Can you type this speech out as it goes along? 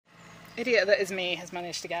Idiot that is me has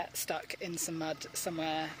managed to get stuck in some mud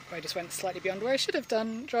somewhere where I just went slightly beyond where I should have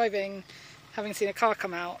done, driving, having seen a car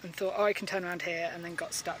come out and thought, oh, I can turn around here, and then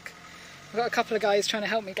got stuck. I've got a couple of guys trying to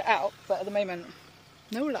help me get out, but at the moment,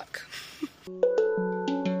 no luck.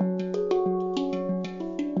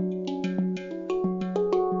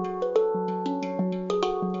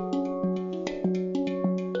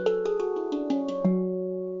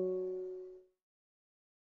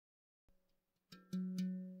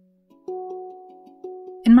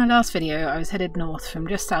 In my last video, I was headed north from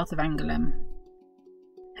just south of Angoulême,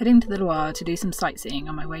 heading to the Loire to do some sightseeing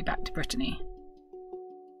on my way back to Brittany.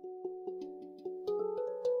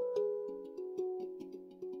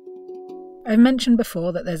 I've mentioned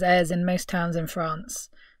before that there's airs in most towns in France.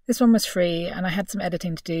 This one was free and I had some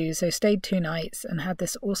editing to do, so stayed 2 nights and had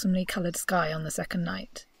this awesomely coloured sky on the second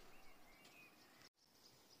night.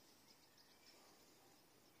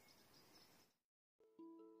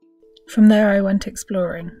 From there I went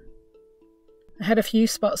exploring. I had a few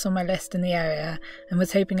spots on my list in the area and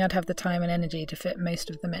was hoping I'd have the time and energy to fit most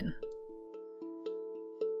of them in.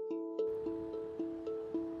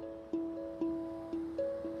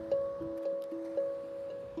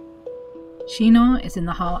 Chinon is in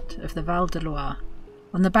the heart of the Val de Loire,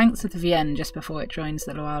 on the banks of the Vienne just before it joins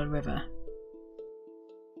the Loire River.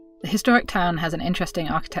 The historic town has an interesting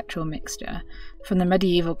architectural mixture, from the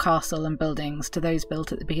medieval castle and buildings to those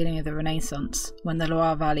built at the beginning of the Renaissance, when the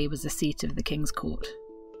Loire Valley was the seat of the King's Court.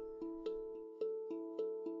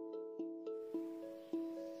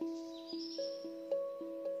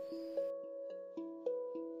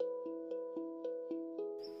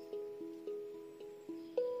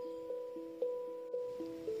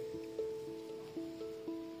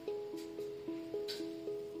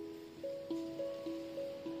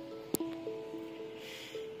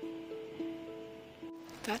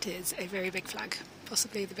 That is a very big flag,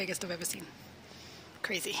 possibly the biggest I've ever seen.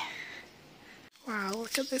 Crazy. Wow,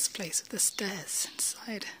 look at this place with the stairs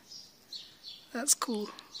inside. That's cool.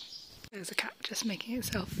 There's a cat just making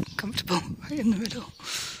itself comfortable right in the middle.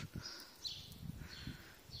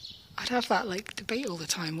 I'd have that like debate all the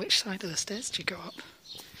time, which side of the stairs do you go up?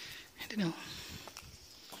 I don't know.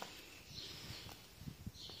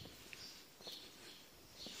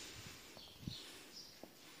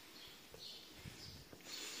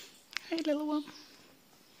 Hey little one.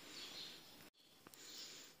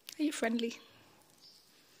 Are you friendly?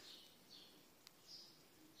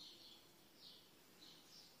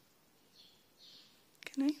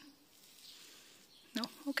 Can I? No?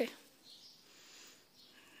 Okay.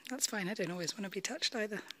 That's fine, I don't always want to be touched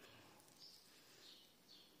either.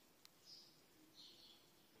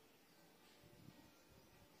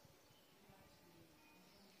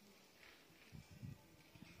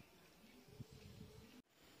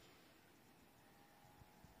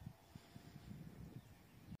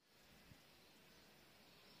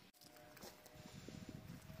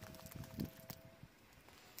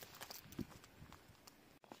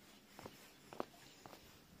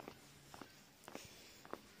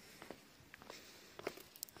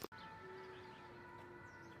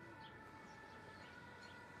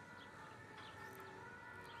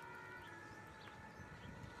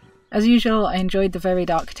 As usual, I enjoyed the varied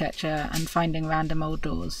architecture and finding random old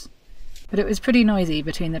doors, but it was pretty noisy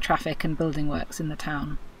between the traffic and building works in the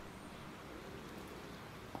town.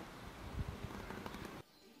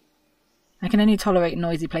 I can only tolerate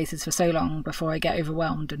noisy places for so long before I get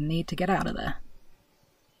overwhelmed and need to get out of there.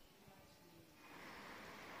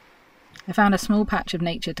 I found a small patch of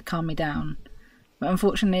nature to calm me down, but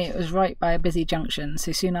unfortunately it was right by a busy junction,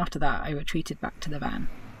 so soon after that I retreated back to the van.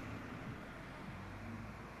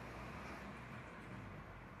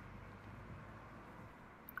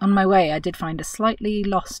 On my way I did find a slightly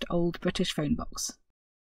lost old British phone box.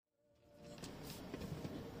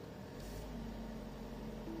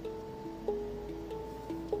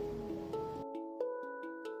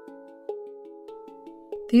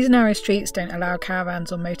 These narrow streets don't allow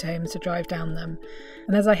caravans or motorhomes to drive down them,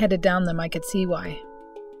 and as I headed down them I could see why.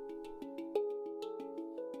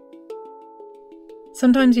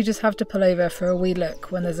 Sometimes you just have to pull over for a wee look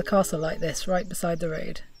when there's a castle like this right beside the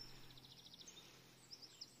road.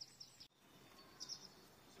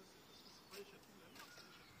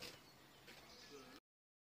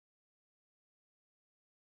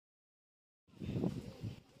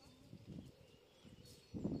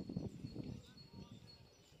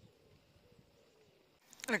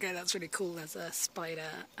 Okay, that's really cool. There's a spider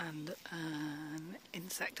and an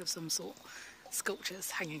insect of some sort. Sculptures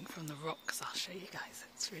hanging from the rocks. I'll show you guys.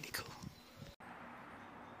 It's really cool.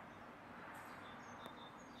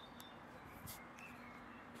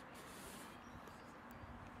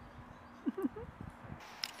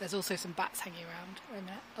 There's also some bats hanging around. Wait a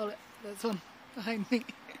minute. Oh look, there's one behind me.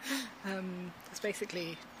 There's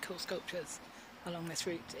basically cool sculptures along this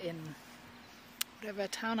route in whatever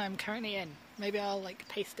town I'm currently in. Maybe I'll like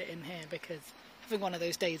paste it in here, because having one of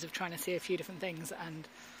those days of trying to see a few different things and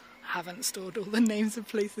haven't stored all the names of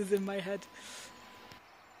places in my head.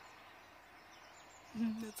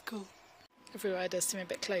 That's cool. Everywhere does seem a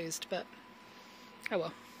bit closed, but oh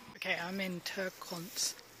well. Okay, I'm in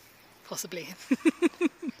Turquoise, possibly,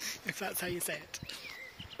 if that's how you say it.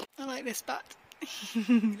 I like this bat.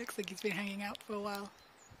 Looks like he's been hanging out for a while.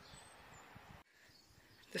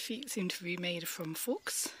 The feet seem to be made from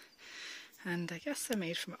forks, and I guess they're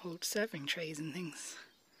made from old serving trays and things.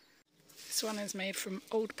 This one is made from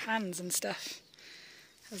old pans and stuff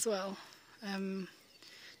as well. Trying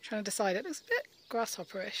to decide, it looks a bit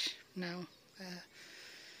grasshopperish now.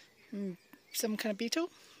 Some kind of beetle?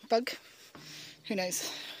 Bug? Who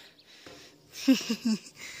knows?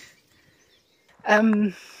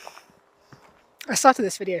 I started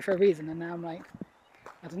this video for a reason, and now I'm like,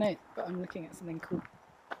 I don't know, but I'm looking at something cool.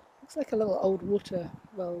 Looks like a little old water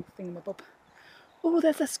well thingamabob. Oh,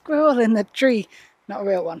 there's a squirrel in the tree. Not a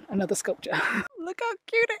real one, another sculpture. Look how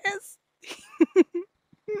cute it is.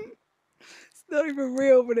 It's not even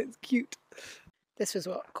real, but it's cute. This was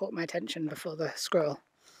what caught my attention before the squirrel.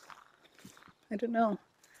 I don't know.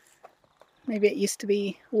 Maybe it used to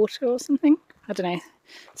be water or something? I don't know.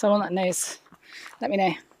 Someone that knows, let me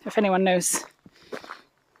know if anyone knows. It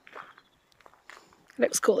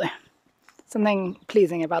looks cool though. Something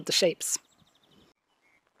pleasing about the shapes.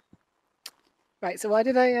 Right, so why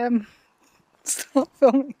did I stop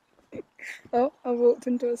filming? Oh, I walked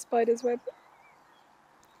into a spider's web.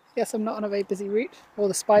 Yes, I'm not on a very busy route. Or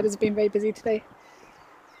the spiders have been very busy today.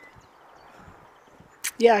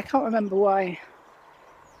 Yeah, I can't remember why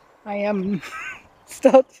I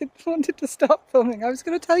wanted to start filming. I was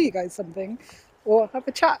going to tell you guys something, or have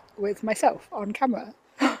a chat with myself on camera.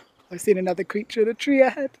 I've seen another creature in a tree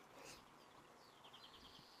ahead.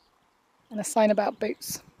 And a sign about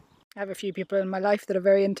boats. I have a few people in my life that are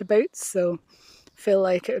very into boats, so I feel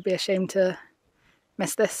like it would be a shame to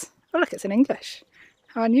miss this. Oh look, it's in English.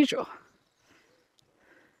 How unusual.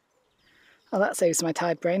 Oh, that saves my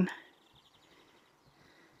tired brain.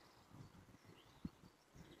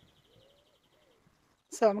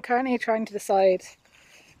 So I'm currently trying to decide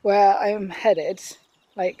where I'm headed.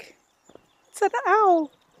 Like, it's an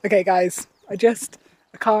owl! Okay guys, I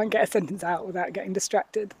can't get a sentence out without getting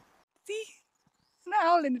distracted. See? An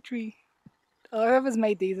owl in a tree. Oh, whoever's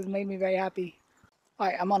made these has made me very happy.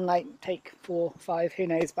 Right, I'm on like take 4, 5, who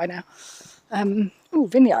knows by now. Ooh,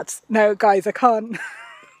 vineyards. No, guys, I can't.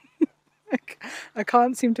 I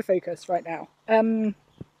can't seem to focus right now. And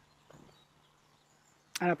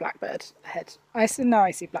a blackbird ahead. I see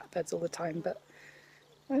blackbirds all the time, but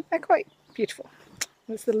they're quite beautiful.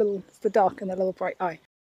 It's the dark and the little bright eye.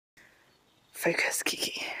 Focus,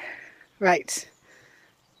 Kiki. Right.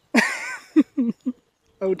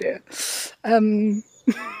 Oh dear. I'm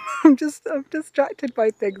distracted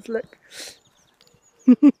by things, look.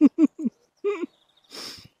 I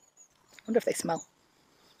wonder if they smell.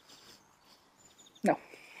 No.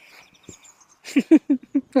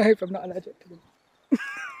 I hope I'm not allergic to them.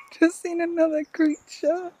 Just seen another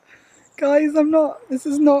creature. Guys, this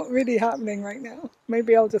is not really happening right now.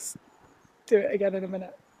 Maybe I'll just do it again in a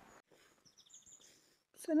minute.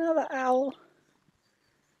 It's another owl.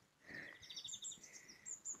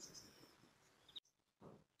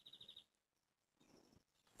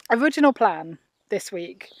 Original plan this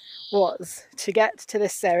week was to get to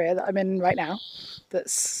this area that I'm in right now,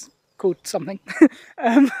 that's called something.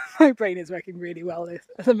 My brain is working really well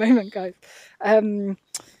at the moment, guys.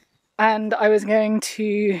 And I was going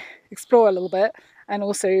to explore a little bit and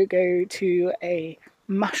also go to a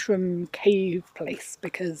mushroom cave place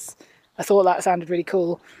because I thought that sounded really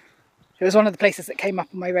cool. It was one of the places that came up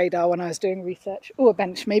on my radar when I was doing research. Oh, a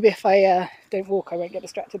bench. Maybe if I don't walk, I won't get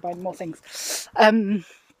distracted by more things.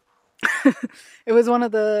 It was one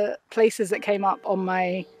of the places that came up on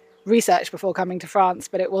my research before coming to France,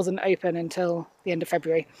 but it wasn't open until the end of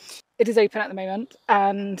February. It is open at the moment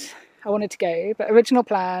and I wanted to go, but original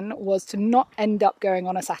plan was to not end up going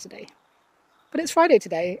on a Saturday. But it's Friday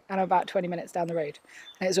today and I'm about 20 minutes down the road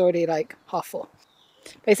and it's already like 4:30.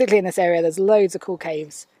 Basically in this area there's loads of cool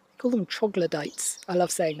caves. They call them troglodytes. I love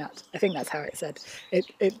saying that. I think that's how it's said.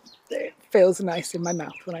 It feels nice in my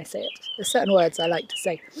mouth when I say it. There's certain words I like to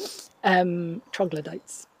say.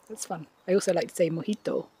 Troglodytes. That's fun. I also like to say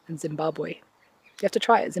mojito in Zimbabwe. You have to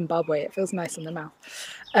try it, Zimbabwe. It feels nice in the mouth.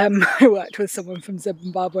 I worked with someone from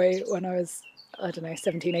Zimbabwe when I was, I don't know,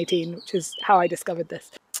 17, 18, which is how I discovered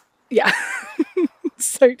this. Yeah.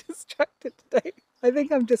 so distracted today. I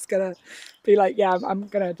think I'm just gonna be like, yeah, I'm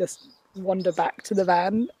gonna just wander back to the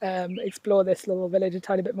van, explore this little village a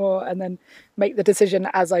tiny bit more, and then make the decision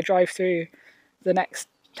as I drive through the next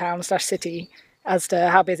town / city as to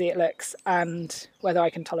how busy it looks and whether I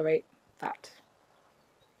can tolerate that.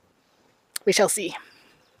 We shall see.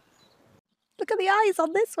 Look at the eyes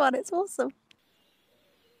on this one, it's awesome.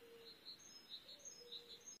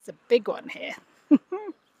 It's a big one here.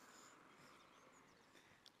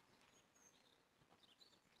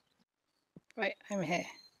 Right, I'm here.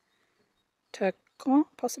 Turcoing,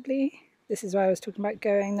 possibly. This is where I was talking about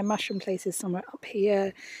going. The mushroom place is somewhere up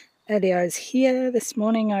here. Earlier I was here. This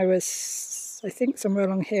morning I was, I think, somewhere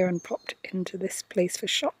along here and popped into this place for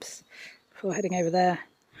shops before heading over there.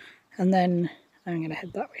 And then I'm going to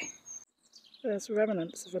head that way. There's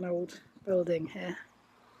remnants of an old building here.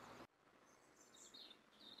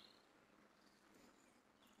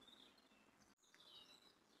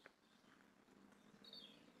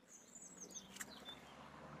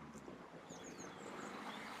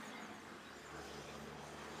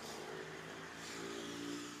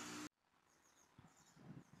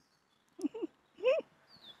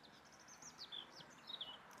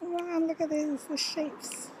 Wow, look at these, the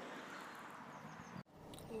shapes.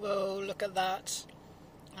 Whoa, look at that.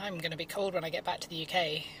 I'm going to be cold when I get back to the UK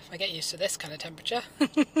if I get used to this kind of temperature.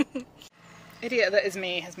 Idiot that is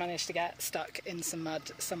me has managed to get stuck in some mud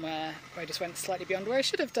somewhere where I just went slightly beyond where I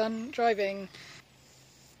should have done driving.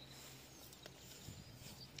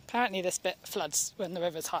 Apparently this bit floods when the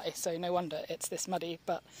river's high, so no wonder it's this muddy,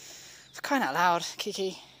 but for crying out loud,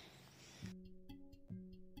 Kiki.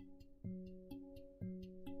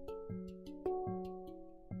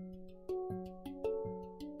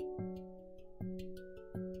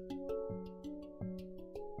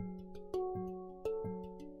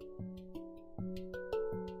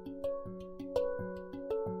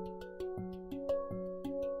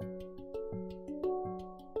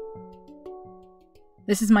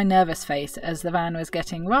 This is my nervous face as the van was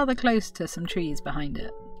getting rather close to some trees behind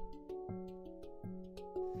it.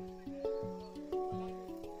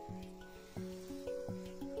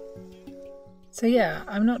 So yeah,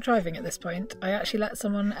 I'm not driving at this point. I actually let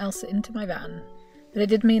someone else into my van, but it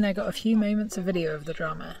did mean I got a few moments of video of the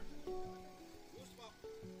drama.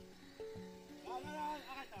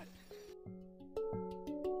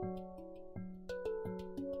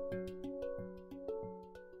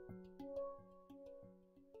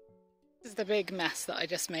 This is the big mess that I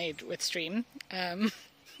just made with Stream.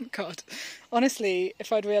 God, honestly,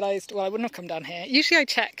 if I'd realised, well, I wouldn't have come down here. Usually I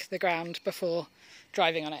check the ground before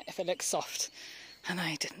driving on it if it looks soft, and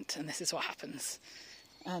I didn't, and this is what happens.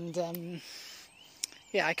 And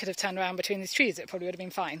yeah, I could have turned around between these trees, it probably would have been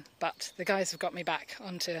fine, but the guys have got me back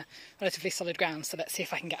onto relatively solid ground, so let's see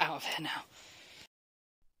if I can get out of here now.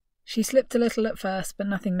 She slipped a little at first, but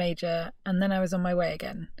nothing major, and then I was on my way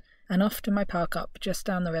again, and off to my park up just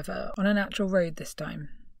down the river, on a natural road this time.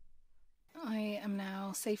 I am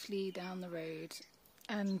now safely down the road,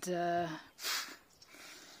 and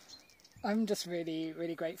I'm just really,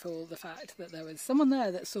 really grateful the fact that there was someone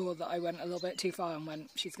there that saw that I went a little bit too far and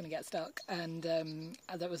went, she's going to get stuck, and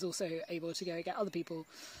that was also able to go get other people,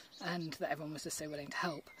 and that everyone was just so willing to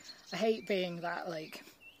help. I hate being that, like,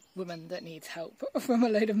 woman that needs help from a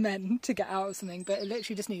load of men to get out of something, but it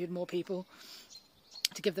literally just needed more people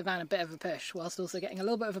to give the van a bit of a push, whilst also getting a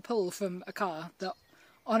little bit of a pull from a car that,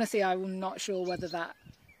 honestly, I'm not sure whether that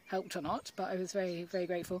helped or not, but I was very, very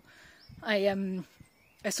grateful.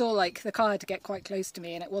 I saw, like, the car had to get quite close to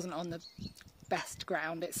me, and it wasn't on the best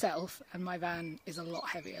ground itself, and my van is a lot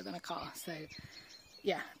heavier than a car, so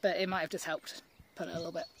yeah, but it might have just helped put it a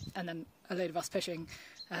little bit, and then a load of us pushing,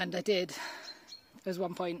 and I did. There was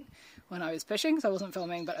one point when I was pushing, so I wasn't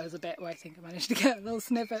filming, but there was a bit where I think I managed to get a little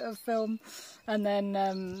snippet of film, and then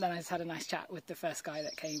I just had a nice chat with the first guy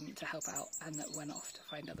that came to help out, and that went off to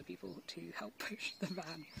find other people to help push the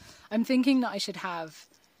van. I'm thinking that I should have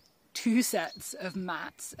 2 sets of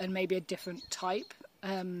mats and maybe a different type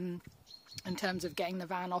in terms of getting the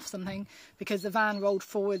van off something, because the van rolled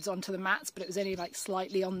forwards onto the mats, but it was only like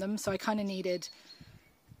slightly on them, so I kind of needed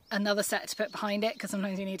another set to put behind it, because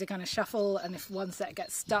sometimes you need to kind of shuffle, and if one set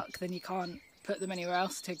gets stuck then you can't put them anywhere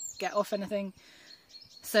else to get off anything.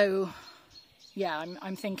 So yeah,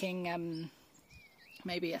 I'm thinking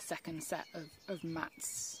maybe a second set of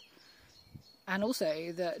mats, and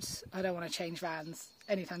also that I don't want to change vans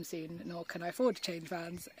anytime soon, nor can I afford to change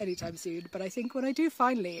vans anytime soon, but I think when I do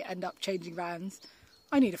finally end up changing vans,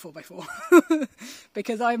 I need a 4x4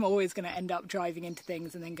 because I'm always going to end up driving into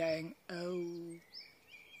things and then going, oh,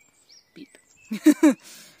 beep.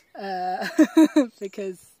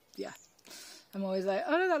 Because yeah, I'm always like,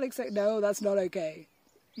 oh no, that looks like, no, that's not okay.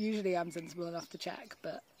 Usually I'm sensible enough to check,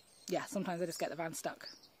 but yeah, sometimes I just get the van stuck.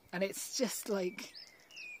 And it's just like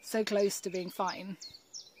so close to being fine.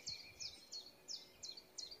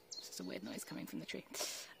 It's just a weird noise coming from the tree.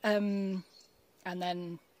 And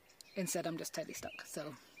then instead I'm just totally stuck.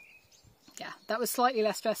 So yeah, that was slightly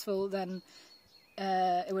less stressful than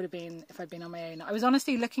it would have been if I'd been on my own. I was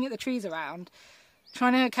honestly looking at the trees around,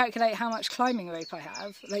 trying to calculate how much climbing rope I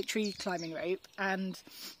have, like tree climbing rope, and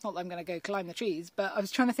not that I'm going to go climb the trees, but I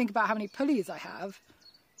was trying to think about how many pulleys I have,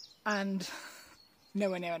 and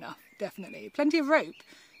nowhere near enough, definitely. Plenty of rope,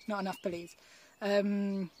 not enough pulleys.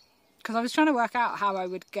 Because I was trying to work out how I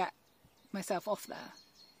would get myself off there.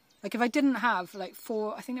 Like if I didn't have like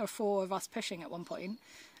I think there were 4 of us pushing at one point,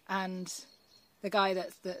 and the guy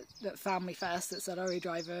that found me first, that's a lorry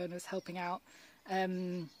driver and was helping out,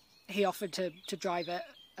 he offered to drive it,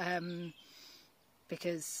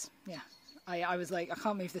 because yeah, I was like, I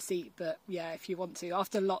can't move the seat, but yeah, if you want to.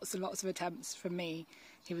 After lots and lots of attempts from me,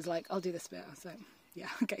 he was like, I'll do this bit. I was like, yeah,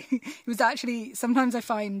 okay. It was actually, sometimes I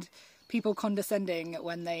find people condescending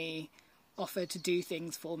when they offer to do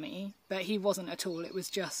things for me, but he wasn't at all. It was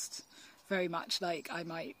just very much like I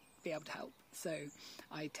might be able to help, so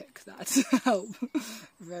I took that help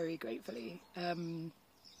very gratefully.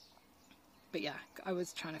 But yeah, I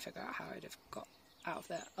was trying to figure out how I'd have got out of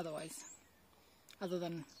there otherwise, other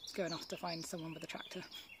than going off to find someone with a tractor.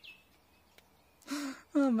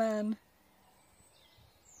 Oh man,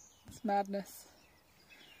 it's madness.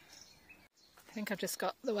 I think I've just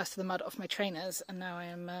got the worst of the mud off my trainers, and now I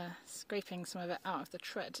am scraping some of it out of the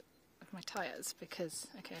tread of my tyres, because,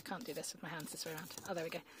 okay, I can't do this with my hands this way around. Oh, there we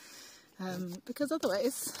go. Because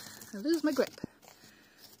otherwise I lose my grip.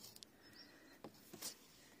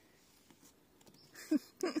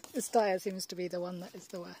 This tyre seems to be the one that is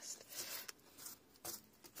the worst.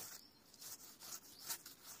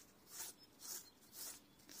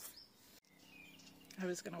 I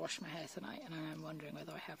was going to wash my hair tonight, and I'm wondering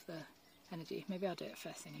whether I have the energy. Maybe I'll do it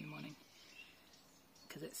first thing in the morning,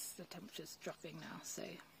 because the temperature's dropping now, so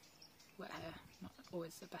wet hair, not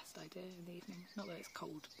always the best idea in the evening. Not that it's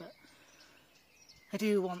cold, but I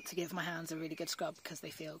do want to give my hands a really good scrub because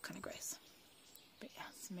they feel kind of gross. But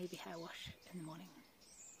yes, maybe hair wash in the morning.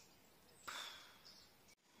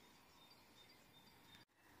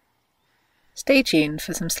 Stay tuned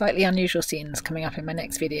for some slightly unusual scenes coming up in my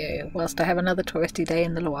next video, whilst I have another touristy day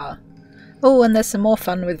in the Loire. Oh, and there's some more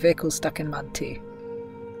fun with vehicles stuck in mud too.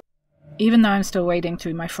 Even though I'm still wading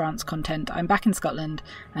through my France content, I'm back in Scotland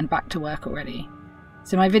and back to work already.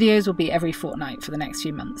 So my videos will be every fortnight for the next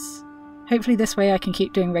few months. Hopefully this way I can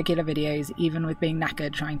keep doing regular videos even with being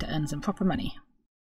knackered trying to earn some proper money.